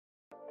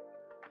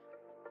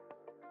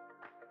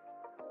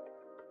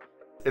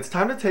It's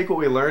time to take what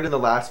we learned in the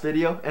last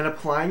video and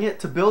applying it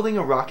to building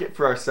a rocket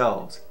for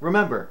ourselves.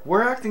 Remember,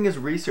 we're acting as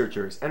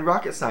researchers and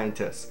rocket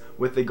scientists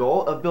with the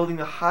goal of building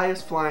the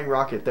highest flying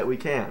rocket that we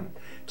can.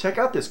 Check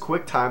out this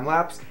quick time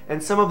lapse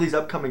and some of these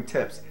upcoming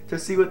tips to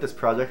see what this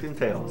project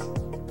entails.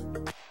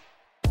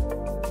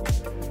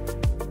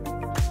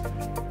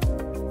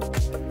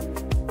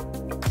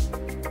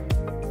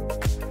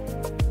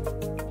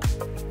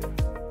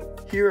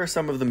 Here are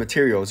some of the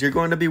materials you're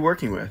going to be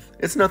working with.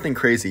 It's nothing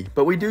crazy,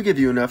 but we do give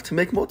you enough to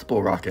make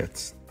multiple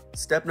rockets.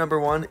 Step number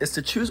 1 is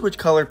to choose which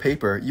color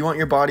paper you want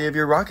your body of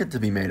your rocket to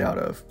be made out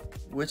of,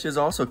 which is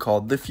also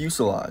called the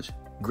fuselage.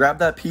 Grab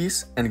that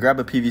piece and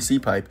grab a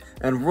PVC pipe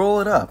and roll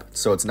it up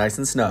so it's nice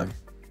and snug.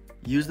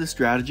 Use the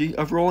strategy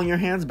of rolling your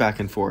hands back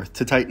and forth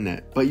to tighten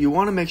it, but you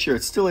want to make sure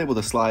it's still able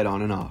to slide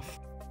on and off.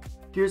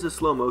 Here's a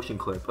slow motion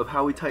clip of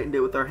how we tightened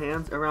it with our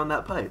hands around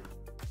that pipe.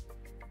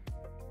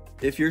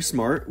 If you're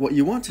smart, what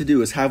you want to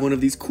do is have one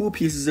of these cool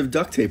pieces of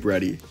duct tape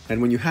ready,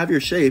 and when you have your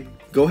shape,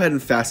 go ahead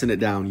and fasten it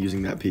down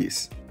using that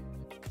piece.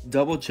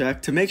 Double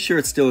check to make sure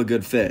it's still a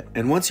good fit,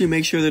 and once you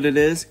make sure that it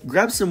is,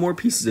 grab some more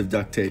pieces of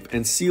duct tape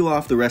and seal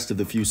off the rest of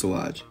the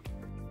fuselage.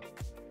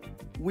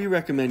 We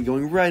recommend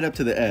going right up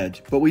to the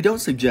edge, but we don't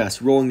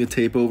suggest rolling the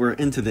tape over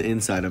into the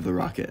inside of the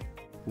rocket.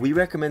 We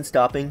recommend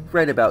stopping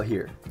right about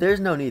here. There's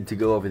no need to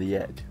go over the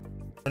edge.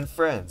 And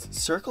friends,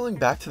 circling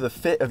back to the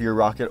fit of your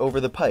rocket over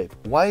the pipe,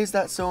 why is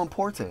that so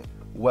important?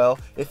 Well,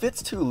 if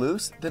it's too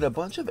loose, then a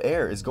bunch of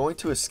air is going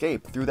to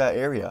escape through that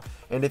area,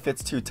 and if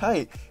it's too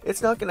tight,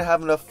 it's not going to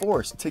have enough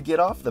force to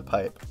get off the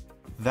pipe.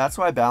 That's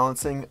why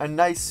balancing a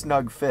nice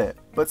snug fit,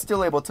 but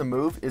still able to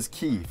move, is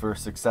key for a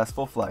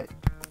successful flight.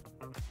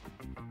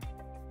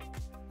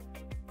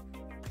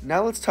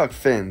 Now let's talk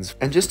fins,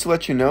 and just to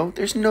let you know,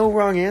 there's no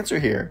wrong answer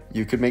here.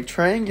 You could make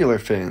triangular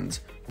fins,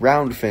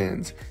 round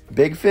fins,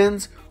 big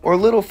fins, or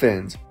little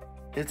fins.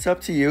 It's up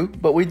to you,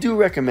 but we do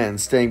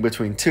recommend staying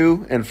between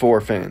 2 and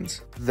 4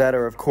 fins that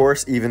are of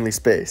course evenly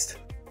spaced.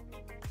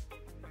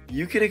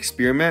 You can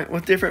experiment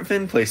with different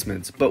fin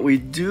placements, but we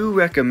do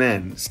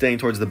recommend staying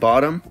towards the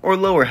bottom or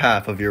lower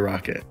half of your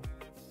rocket.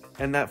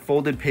 And that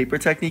folded paper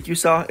technique you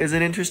saw is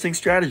an interesting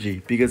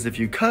strategy, because if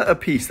you cut a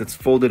piece that's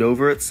folded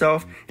over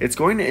itself, it's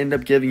going to end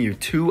up giving you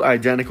 2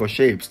 identical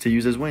shapes to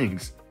use as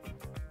wings.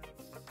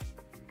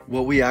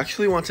 What we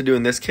actually want to do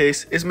in this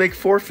case is make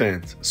 4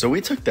 fins, so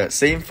we took that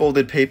same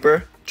folded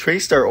paper,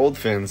 traced our old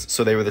fins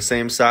so they were the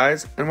same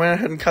size, and went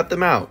ahead and cut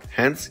them out,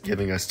 hence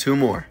giving us 2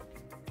 more.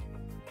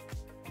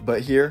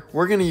 But here,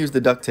 we're going to use the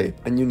duct tape,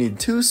 and you need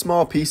 2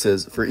 small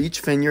pieces for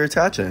each fin you're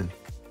attaching.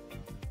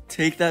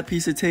 Take that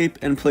piece of tape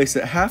and place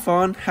it half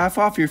on, half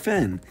off your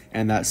fin,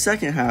 and that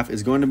second half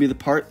is going to be the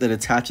part that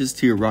attaches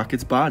to your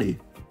rocket's body.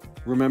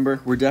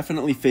 Remember, we're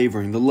definitely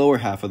favoring the lower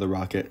half of the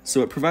rocket,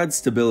 so it provides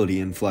stability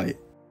in flight.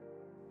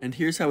 And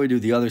here's how we do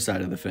the other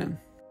side of the fin.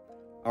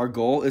 Our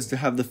goal is to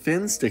have the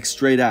fin stick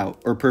straight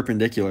out or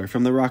perpendicular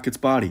from the rocket's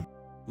body.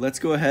 Let's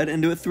go ahead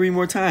and do it 3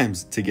 more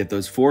times to get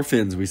those 4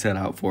 fins we set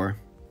out for.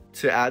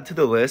 To add to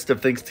the list of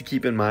things to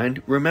keep in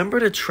mind, remember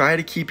to try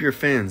to keep your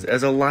fins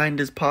as aligned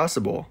as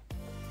possible.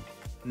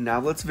 Now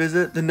let's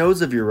visit the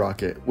nose of your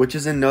rocket, which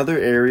is another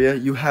area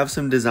you have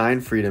some design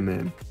freedom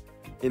in.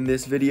 In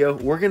this video,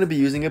 we're going to be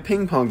using a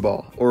ping pong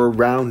ball or a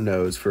round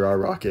nose for our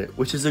rocket,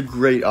 which is a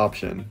great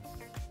option.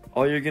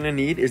 All you're going to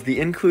need is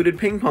the included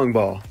ping pong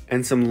ball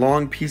and some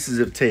long pieces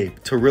of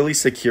tape to really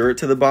secure it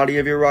to the body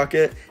of your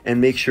rocket and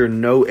make sure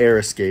no air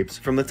escapes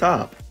from the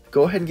top.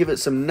 Go ahead and give it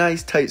some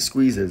nice tight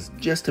squeezes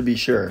just to be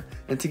sure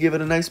and to give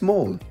it a nice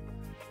mold.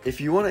 If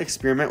you want to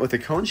experiment with a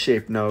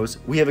cone-shaped nose,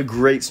 we have a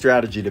great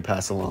strategy to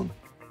pass along.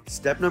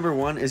 Step number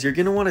 1 is you're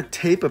going to want to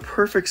tape a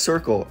perfect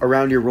circle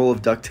around your roll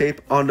of duct tape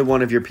onto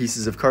one of your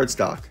pieces of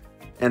cardstock.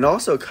 And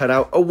also cut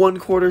out a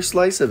 1/4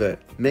 slice of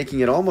it, making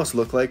it almost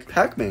look like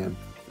Pac-Man.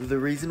 The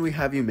reason we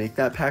have you make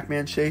that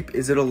Pac-Man shape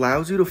is it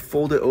allows you to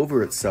fold it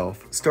over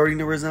itself, starting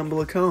to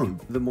resemble a cone.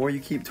 The more you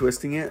keep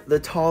twisting it, the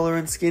taller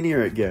and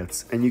skinnier it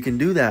gets, and you can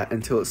do that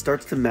until it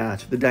starts to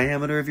match the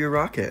diameter of your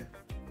rocket.